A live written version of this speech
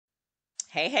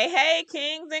Hey, hey, hey,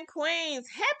 kings and queens.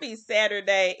 Happy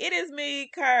Saturday. It is me,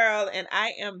 Carl, and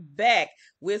I am back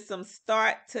with some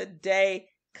Start Today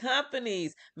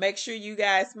companies. Make sure you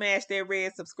guys smash that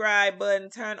red subscribe button,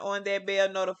 turn on that bell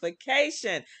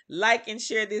notification, like and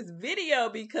share this video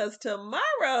because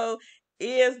tomorrow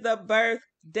is the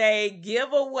birthday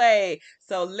giveaway.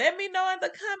 So let me know in the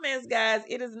comments, guys.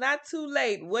 It is not too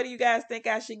late. What do you guys think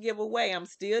I should give away? I'm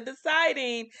still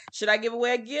deciding. Should I give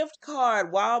away a gift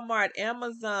card, Walmart,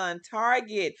 Amazon,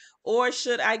 Target, or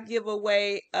should I give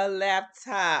away a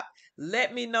laptop?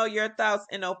 Let me know your thoughts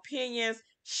and opinions.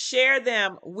 Share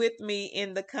them with me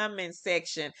in the comment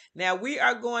section. Now, we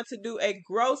are going to do a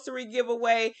grocery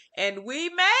giveaway, and we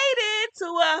made it to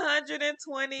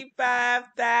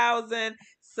 125,000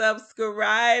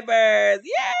 subscribers.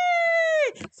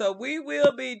 Yay! So, we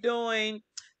will be doing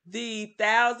the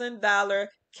 $1,000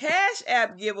 Cash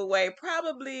App giveaway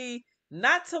probably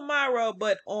not tomorrow,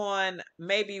 but on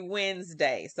maybe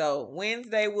Wednesday. So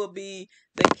Wednesday will be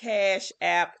the Cash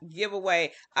App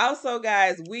giveaway. Also,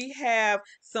 guys, we have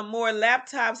some more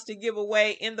laptops to give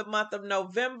away in the month of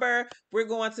November. We're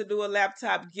going to do a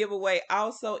laptop giveaway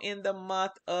also in the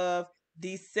month of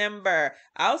December.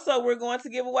 Also, we're going to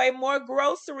give away more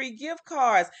grocery gift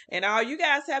cards. And all you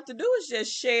guys have to do is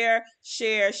just share,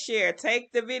 share, share.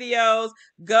 Take the videos,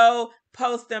 go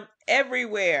post them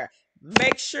everywhere.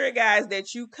 Make sure, guys,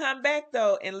 that you come back,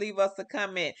 though, and leave us a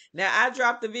comment. Now, I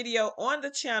dropped a video on the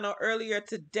channel earlier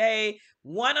today.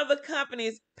 One of the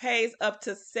companies pays up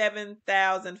to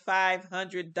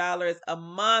 $7,500 a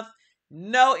month.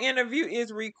 No interview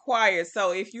is required.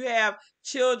 So if you have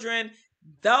children,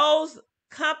 those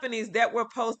companies that were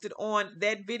posted on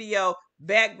that video,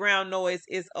 background noise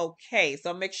is okay.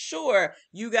 So make sure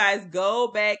you guys go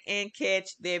back and catch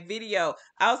that video.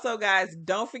 Also, guys,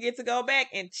 don't forget to go back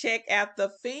and check out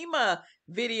the FEMA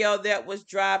video that was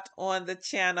dropped on the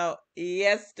channel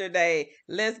yesterday.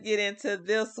 Let's get into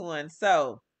this one.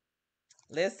 So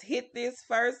let's hit this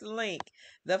first link.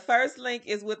 The first link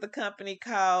is with a company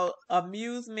called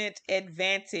Amusement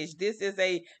Advantage. This is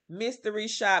a mystery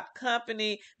shop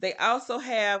company. They also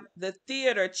have the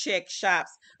theater check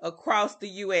shops across the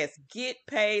U.S. Get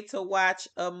paid to watch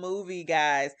a movie,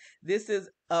 guys. This is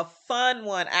a fun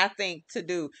one, I think, to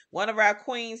do. One of our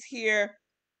queens here,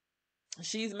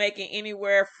 she's making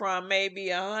anywhere from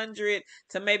maybe 100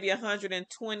 to maybe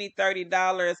 120,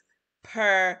 $30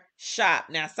 per shop.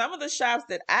 Now, some of the shops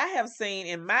that I have seen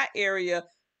in my area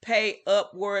pay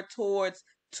upward towards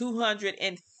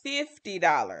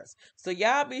 $250. So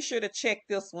y'all be sure to check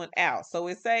this one out. So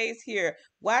it says here,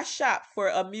 why shop for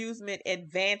Amusement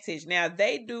Advantage? Now,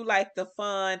 they do like the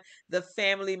fun, the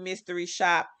family mystery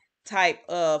shop type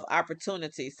of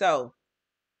opportunity. So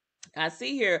I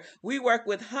see here, we work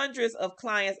with hundreds of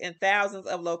clients in thousands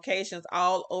of locations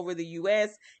all over the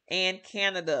U.S. and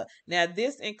Canada. Now,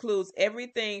 this includes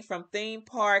everything from theme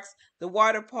parks, the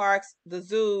water parks, the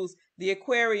zoos, the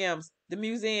aquariums, the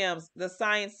museums, the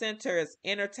science centers,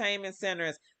 entertainment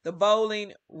centers, the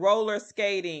bowling, roller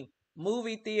skating,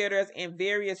 movie theaters, and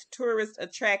various tourist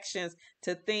attractions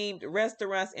to themed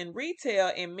restaurants and retail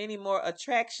and many more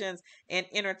attractions and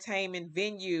entertainment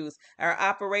venues. Our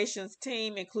operations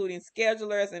team, including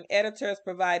schedulers and editors,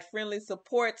 provide friendly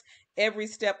support every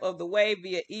step of the way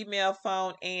via email,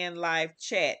 phone, and live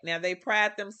chat. Now, they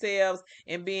pride themselves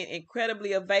in being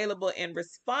incredibly available and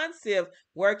responsive,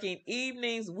 working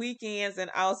evenings, weekends,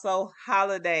 and also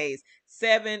holidays,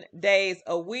 7 days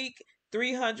a week,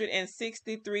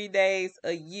 363 days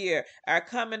a year. Our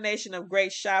combination of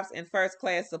great shops and first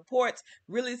class supports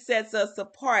really sets us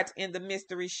apart in the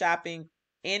mystery shopping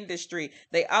industry.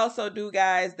 They also do,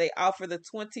 guys, they offer the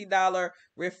 $20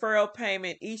 referral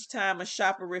payment each time a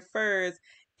shopper refers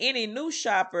any new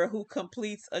shopper who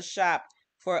completes a shop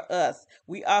for us.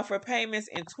 We offer payments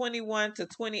in 21 to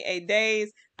 28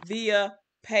 days via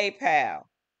PayPal.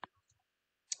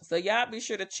 So y'all be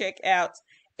sure to check out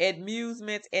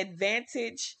Amusement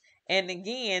Advantage. And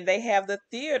again, they have the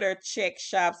theater check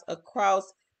shops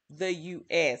across the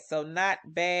U.S. So not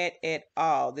bad at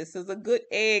all. This is a good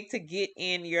egg to get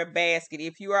in your basket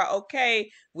if you are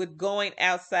okay with going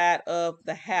outside of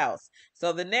the house.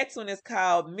 So the next one is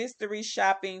called Mystery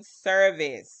Shopping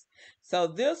Service. So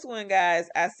this one, guys,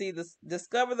 I see this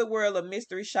Discover the World of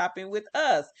Mystery Shopping with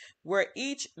us, where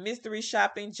each mystery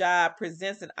shopping job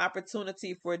presents an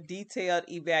opportunity for detailed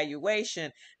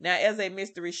evaluation. Now, as a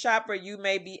mystery shopper, you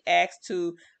may be asked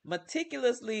to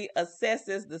meticulously assess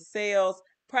the sales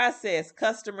process,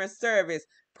 customer service,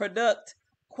 product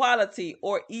quality,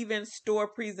 or even store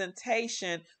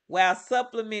presentation while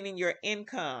supplementing your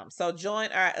income. So join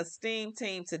our esteemed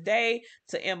team today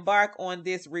to embark on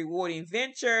this rewarding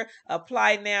venture.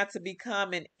 Apply now to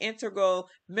become an integral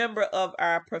member of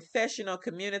our professional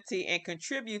community and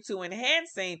contribute to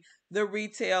enhancing the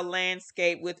retail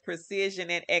landscape with precision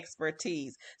and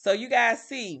expertise. So you guys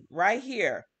see right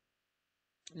here.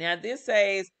 Now this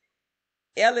says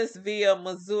Ellisville,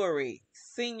 Missouri,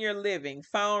 senior living,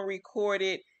 phone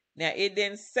recorded. Now it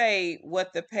didn't say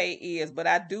what the pay is, but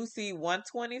I do see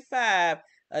 125,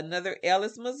 another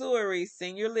Ellis, Missouri,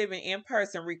 senior living in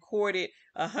person recorded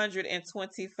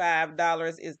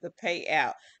 $125 is the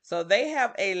payout. So they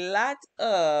have a lot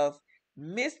of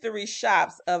mystery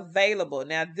shops available.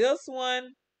 Now this one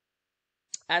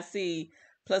I see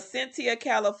Placentia,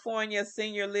 California,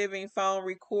 senior living, phone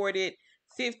recorded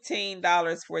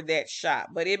 $15 for that shop.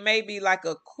 But it may be like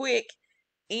a quick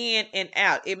in and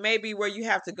out. It may be where you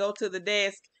have to go to the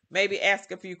desk, maybe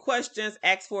ask a few questions,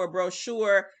 ask for a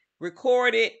brochure,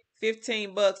 record it,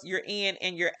 $15, you're in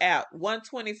and you're out.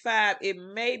 125, it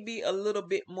may be a little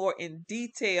bit more in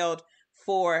detailed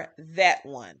for that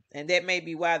one. And that may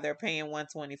be why they're paying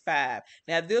 125.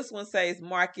 Now this one says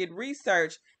market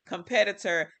research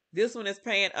competitor. This one is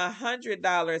paying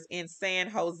 $100 in San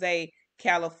Jose,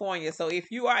 California. So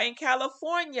if you are in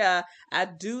California, I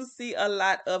do see a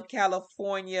lot of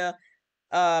California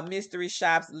mystery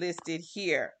shops listed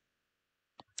here.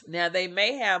 Now they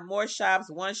may have more shops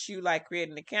once you like create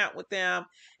an account with them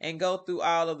and go through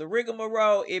all of the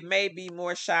rigmarole. It may be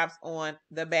more shops on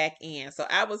the back end. So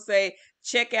I would say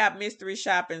check out mystery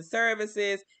shopping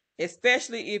services,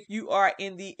 especially if you are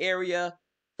in the area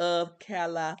of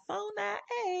California.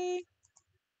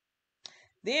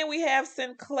 Then we have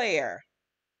Sinclair.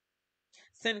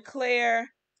 Sinclair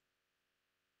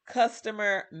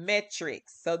Customer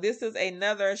Metrics. So this is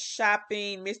another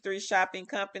mystery shopping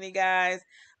company, guys.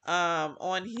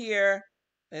 On here,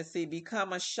 let's see,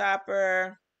 become a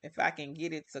shopper. If I can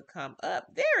get it to come up.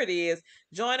 There it is.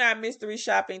 Join our mystery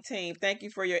shopping team. Thank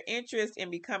you for your interest in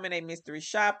becoming a mystery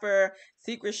shopper.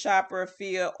 Secret shopper,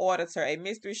 field auditor. A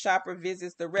mystery shopper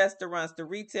visits the restaurants, the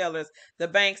retailers, the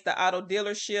banks, the auto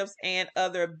dealerships, and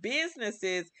other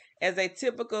businesses as a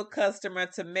typical customer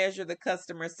to measure the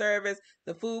customer service,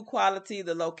 the food quality,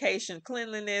 the location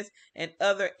cleanliness, and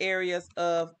other areas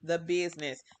of the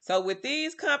business. So with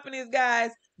these companies,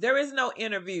 guys, there is no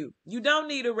interview. You don't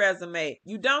need a resume.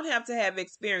 You don't have to have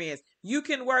experience. You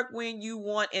can work when you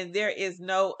want, and there is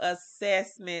no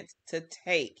assessment to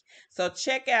take. So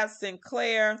check out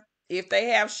Sinclair. If they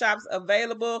have shops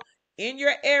available in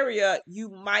your area, you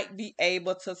might be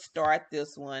able to start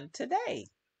this one today.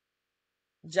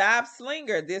 Job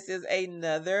Slinger. This is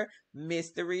another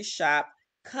mystery shop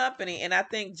company. And I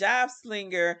think Job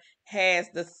Slinger has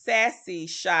the Sassy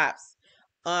shops.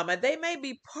 And they may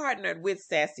be partnered with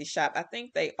Sassy Shop. I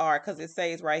think they are because it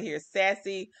says right here,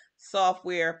 Sassy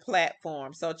Software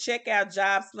Platform. So check out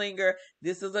Job Slinger.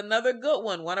 This is another good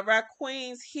one. One of our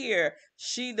queens here,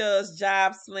 she does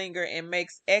Job Slinger and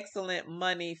makes excellent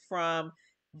money from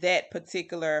that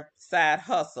particular side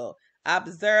hustle.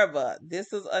 Observer.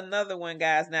 This is another one,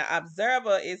 guys. Now,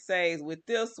 Observer, it says with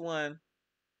this one,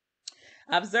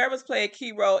 observers play a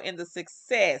key role in the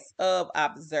success of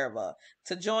Observer.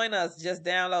 To join us, just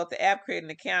download the app, create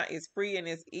an account. It's free and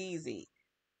it's easy.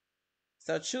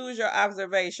 So choose your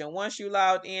observation. Once you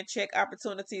logged in, check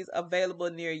opportunities available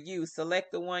near you.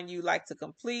 Select the one you like to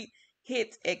complete.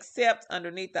 Hit accept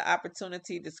underneath the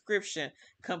opportunity description.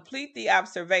 Complete the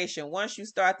observation. Once you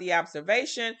start the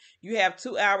observation, you have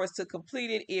 2 hours to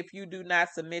complete it. If you do not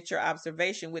submit your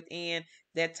observation within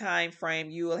that time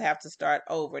frame, you will have to start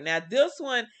over. Now, this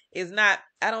one is not,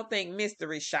 I don't think,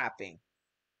 mystery shopping.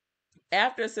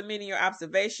 After submitting your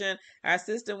observation, our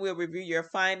system will review your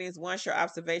findings. Once your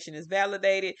observation is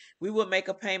validated, we will make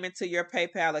a payment to your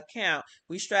PayPal account.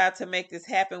 We strive to make this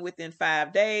happen within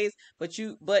 5 days,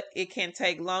 but it can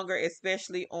take longer,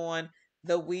 especially on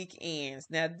the weekends.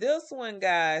 Now, this one,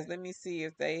 guys, let me see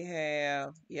if they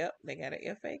have, yep, they got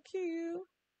an FAQ.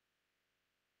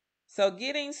 So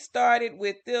getting started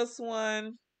with this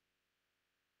one.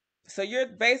 So you're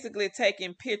basically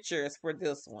taking pictures for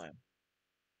this one.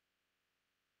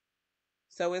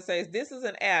 So it says, this is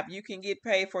an app. You can get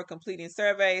paid for completing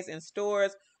surveys in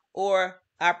stores or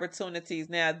opportunities.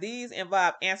 Now, these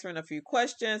involve answering a few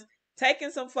questions, taking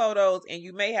some photos, and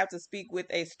you may have to speak with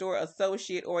a store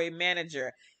associate or a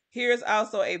manager. Here's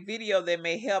also a video that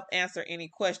may help answer any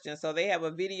questions. So they have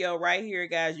a video right here,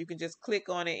 guys. You can just click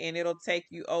on it and it'll take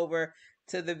you over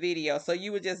to the video. So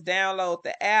you would just download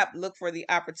the app, look for the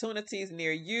opportunities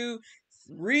near you,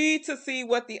 read to see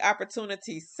what the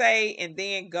opportunities say and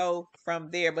then go from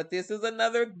there. But this is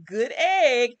another good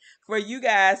egg for you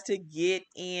guys to get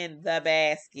in the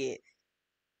basket.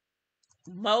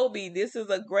 Mobi, this is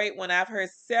a great one. I've heard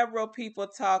several people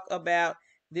talk about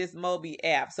this Mobi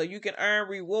app. So you can earn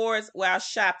rewards while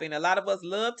shopping. A lot of us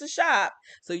love to shop.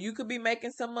 So you could be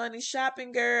making some money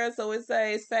shopping, girl. So it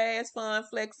says fast, fun,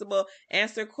 flexible.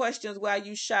 Answer questions while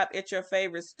you shop at your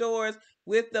favorite stores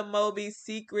with the Mobi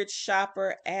Secret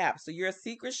Shopper app. So you're a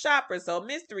secret shopper, so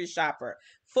mystery shopper.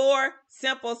 4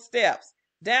 simple steps.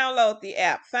 Download the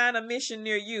app, find a mission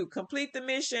near you, complete the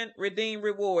mission, redeem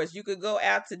rewards. You could go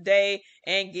out today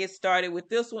and get started with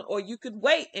this one, or you could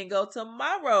wait and go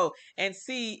tomorrow and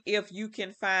see if you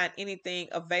can find anything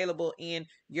available in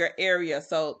your area.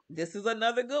 So this is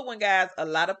another good one, guys. A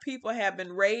lot of people have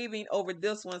been raving over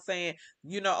this one, saying,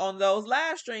 on those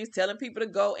live streams, telling people to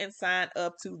go and sign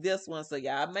up to this one. So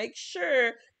y'all make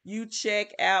sure you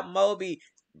check out Mobi.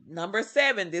 Number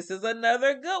 7, this is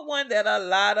another good one that a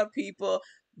lot of people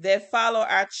that follow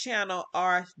our channel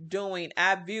are doing.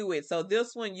 I View It. So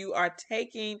this one, you are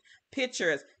taking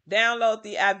pictures. Download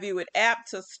the I View It app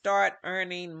to start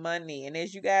earning money. And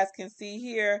as you guys can see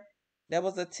here, that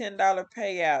was a $10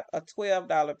 payout, a $12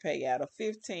 payout, a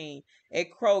 $15, a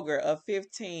Kroger, a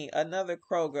 $15, another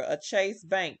Kroger, a Chase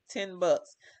Bank, $10,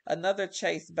 another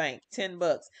Chase Bank,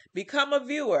 $10. Become a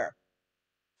viewer.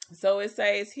 So it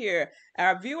says here,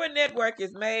 our viewer network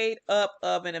is made up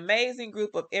of an amazing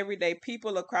group of everyday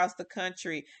people across the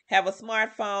country. Have a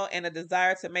smartphone and a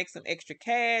desire to make some extra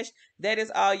cash? That is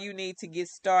all you need to get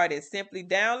started. Simply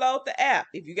download the app.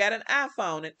 If you got an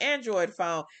iPhone, an Android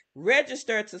phone,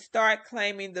 register to start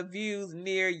claiming the views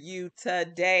near you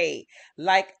today.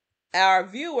 Like our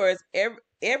viewers,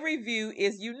 every view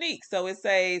is unique. So it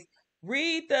says,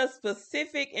 read the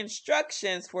specific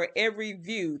instructions for every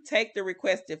view. Take the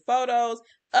requested photos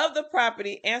of the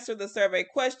property, answer the survey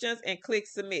questions, and click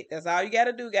submit. That's all you got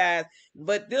to do, guys.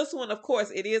 But this one, of course,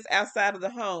 it is outside of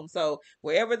the home. So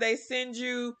wherever they send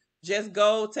you, just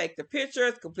go take the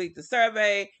pictures, complete the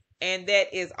survey, and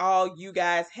that is all you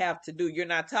guys have to do. You're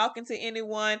not talking to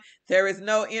anyone. There is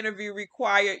no interview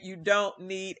required. You don't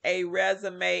need a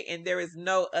resume, and there is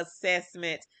no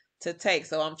assessment to take.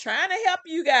 So I'm trying to help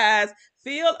you guys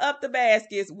fill up the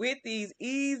baskets with these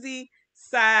easy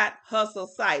side hustle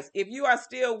sites. If you are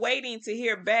still waiting to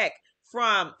hear back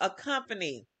from a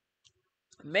company,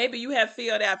 maybe you have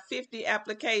filled out 50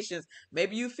 applications.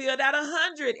 Maybe you filled out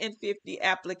 150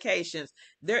 applications.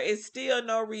 There is still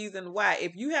no reason why.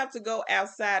 If you have to go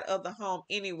outside of the home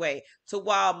anyway, to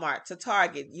Walmart, to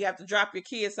Target, you have to drop your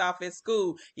kids off at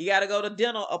school, you got to go to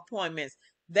dental appointments.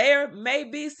 There may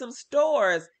be some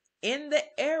stores in the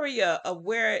area of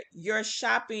where your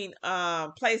shopping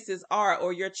places are,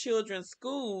 or your children's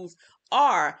schools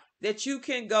are, that you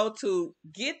can go to,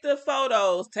 get the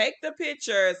photos, take the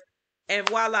pictures, and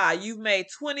voila, you've made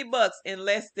 $20 in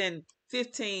less than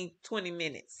 15-20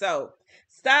 minutes. So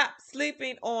stop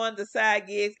sleeping on the side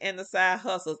gigs and the side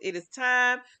hustles. It is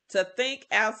time to think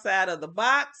outside of the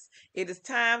box. It is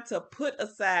time to put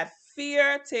aside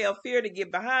fear. Tell fear to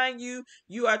get behind you.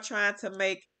 You are trying to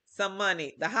make some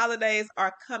money. The holidays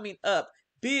are coming up.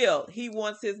 Bill, he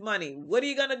wants his money. What are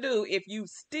you going to do if you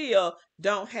still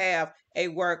don't have a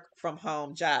work from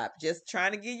home job? Just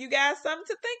trying to give you guys something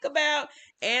to think about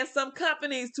and some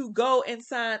companies to go and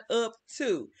sign up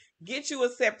to. Get you a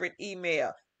separate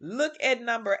email. Look at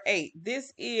number 8.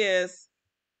 This is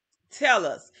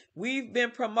TELUS. We've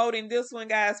been promoting this one,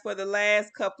 guys, for the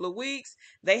last couple of weeks.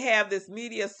 They have this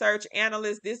media search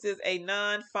analyst. This is a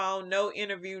non-phone, no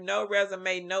interview, no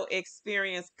resume, no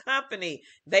experience company.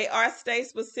 They are state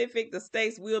specific. The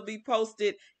states will be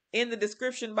posted in the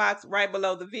description box right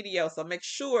below the video. So make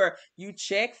sure you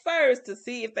check first to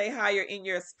see if they hire in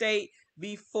your state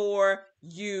before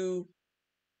you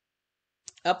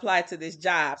apply to this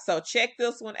job. So check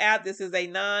this one out. This is a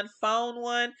non-phone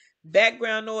one.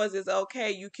 Background noise is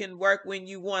okay. You can work when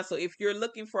you want. So if you're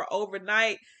looking for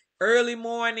overnight, early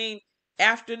morning,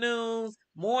 afternoons,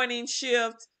 morning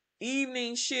shift,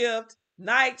 evening shift,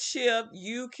 night shift,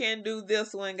 you can do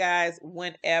this one, guys,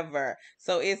 whenever.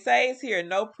 So it says here,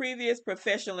 no previous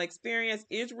professional experience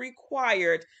is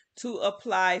required to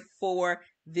apply for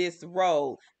this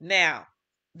role. Now,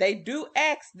 they do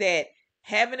ask that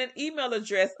having an email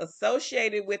address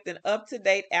associated with an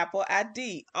up-to-date Apple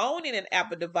ID, owning an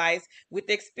Apple device with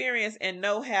experience and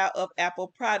know-how of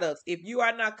Apple products. If you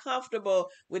are not comfortable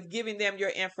with giving them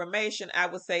your information, I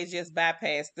would say just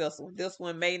bypass this one. This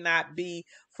one may not be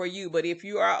for you, but if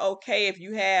you are okay, if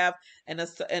you have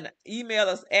an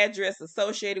email address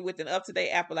associated with an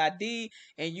up-to-date Apple ID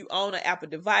and you own an Apple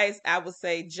device, I would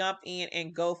say jump in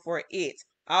and go for it.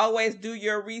 Always do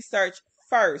your research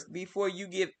first before you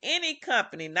give any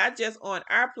company, not just on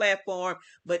our platform,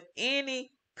 but any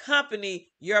company,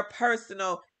 your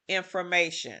personal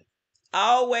information.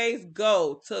 Always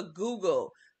go to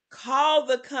Google. Call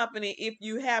the company if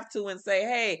you have to and say,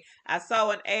 hey, I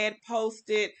saw an ad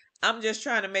posted. I'm just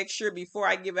trying to make sure before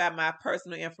I give out my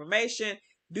personal information,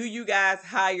 do you guys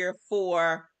hire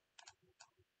for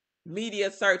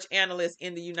media search analysts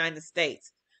in the United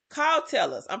States? Call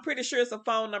TELUS. I'm pretty sure it's a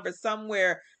phone number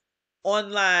somewhere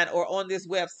online or on this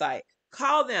website.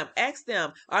 Call them, ask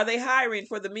them, are they hiring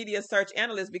for the media search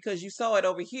analyst? Because you saw it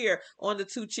over here on the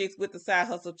Two Chicks with the Side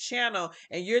Hustle channel,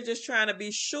 and you're just trying to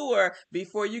be sure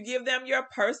before you give them your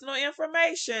personal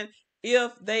information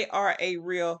if they are a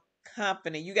real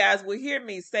company. You guys will hear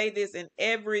me say this in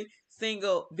every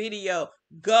single video.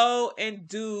 Go and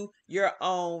do your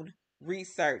own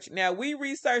research. Now, we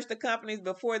research the companies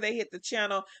before they hit the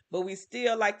channel, but we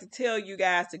still like to tell you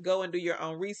guys to go and do your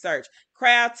own research.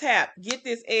 Crowd Tap, get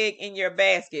this egg in your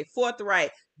basket.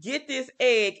 Forthright, get this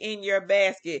egg in your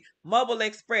basket. Mobile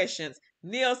Expressions,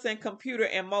 Nielsen Computer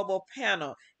and Mobile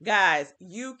Panel. Guys,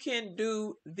 you can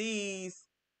do these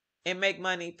and make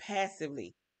money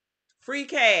passively. Free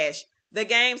Cash, the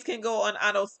games can go on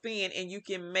auto spin and you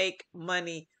can make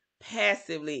money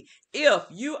passively. If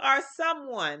you are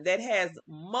someone that has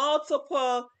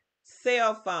multiple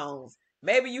cell phones,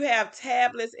 maybe you have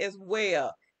tablets as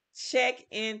well, check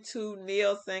into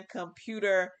Nielsen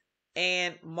Computer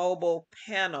and Mobile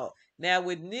Panel. Now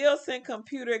with Nielsen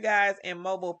Computer, guys, and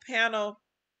Mobile Panel,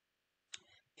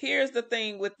 here's the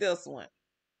thing with this one.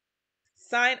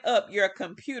 Sign up your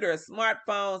computer,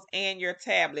 smartphones, and your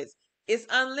tablets. It's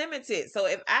unlimited. So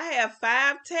if I have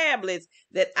 5 tablets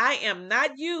that I am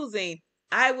not using,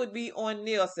 I would be on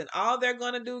Nielsen. All they're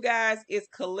going to do, guys, is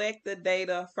collect the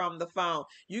data from the phone.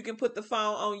 You can put the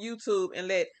phone on YouTube and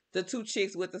let the Two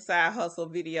Chicks with the Side Hustle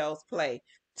videos play.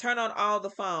 Turn on all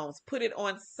the phones, put it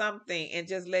on something and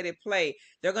just let it play.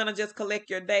 They're going to just collect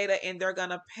your data and they're going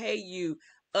to pay you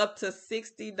up to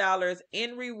 $60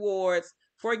 in rewards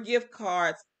for gift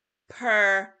cards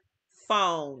per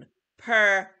phone,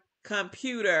 per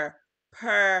computer,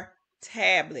 per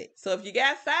tablet. So if you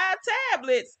got 5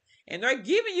 tablets and they're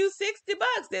giving you $60,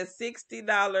 that's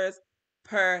 $60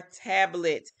 per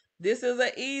tablet. This is an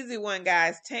easy one,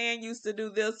 guys. Tan used to do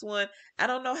this one. I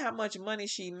don't know how much money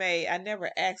she made. I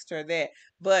never asked her that,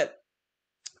 but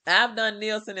I've done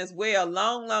Nielsen as well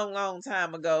long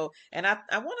time ago. And I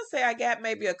want to say I got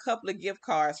maybe a couple of gift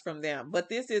cards from them. But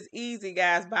this is easy,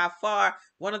 guys. By far,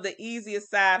 one of the easiest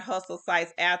side hustle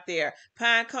sites out there.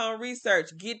 Pinecone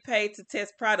Research, get paid to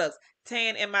test products.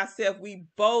 Tan and myself, we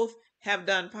both have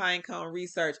done Pinecone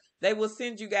Research. They will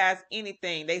send you guys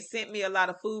anything. They sent me a lot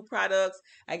of food products.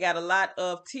 I got a lot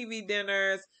of TV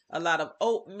dinners, a lot of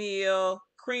oatmeal,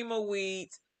 cream of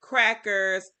wheat,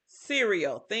 crackers,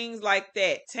 cereal, things like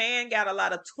that. Tan got a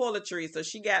lot of toiletries, so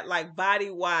she got like body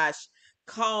wash,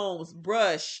 combs,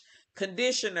 brush,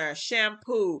 conditioner,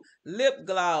 shampoo, lip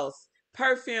gloss,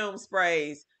 perfume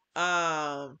sprays,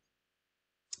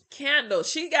 candles.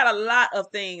 She got a lot of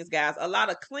things, guys, a lot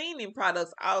of cleaning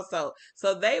products also.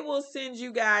 So they will send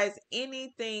you guys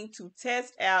anything to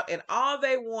test out, and all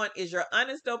they want is your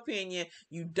honest opinion.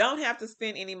 You don't have to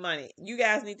spend any money. You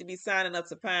guys need to be signing up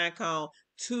to Pinecone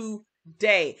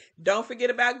today. Don't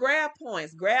forget about Grab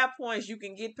Points. Grab Points, you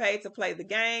can get paid to play the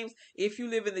games. If you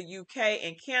live in the UK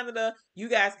and Canada, you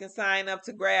guys can sign up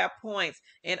to Grab Points.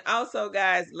 And also,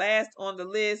 guys, last on the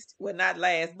list, well, not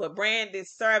last, but branded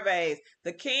surveys.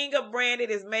 The king of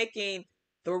branded is making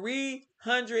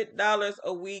 $300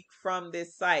 a week from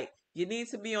this site. You need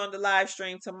to be on the live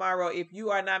stream tomorrow. If you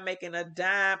are not making a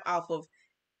dime off of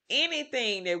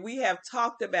anything that we have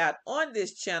talked about on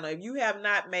this channel, if you have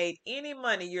not made any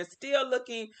money, you're still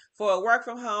looking for a work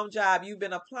from home job, you've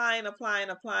been applying,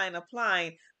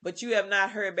 but you have not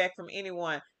heard back from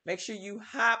anyone, make sure you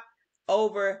hop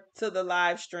over to the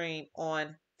live stream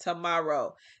on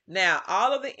tomorrow. Now,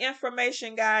 all of the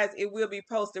information, guys, it will be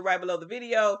posted right below the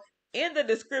video in the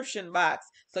description box,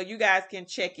 so you guys can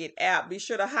check it out. Be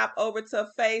sure to hop over to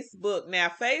Facebook. Now,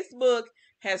 Facebook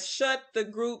has shut the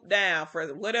group down for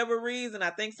whatever reason. I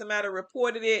think somebody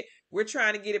reported it. We're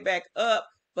trying to get it back up.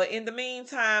 But in the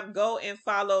meantime, go and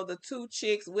follow the Two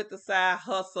Chicks with the Side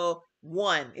Hustle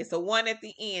 1. It's a 1 at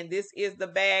the end. This is the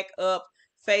backup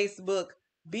Facebook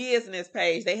business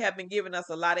page. They have been giving us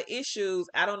a lot of issues.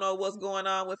 I don't know what's going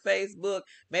on with Facebook.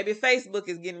 Maybe Facebook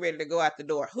is getting ready to go out the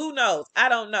door. Who knows? I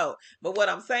don't know. But what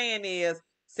I'm saying is,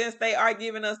 since they are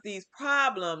giving us these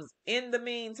problems, in the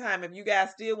meantime, if you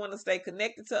guys still want to stay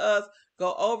connected to us,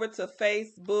 go over to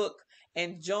Facebook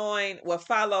and join, well,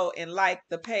 follow and like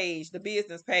the page, the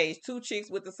business page, Two Chicks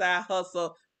with the Side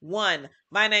Hustle 1.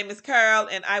 My name is Carol,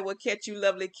 and I will catch you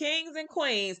lovely kings and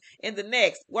queens in the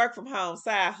next work from home,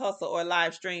 side hustle, or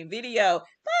live stream video.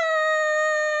 Bye.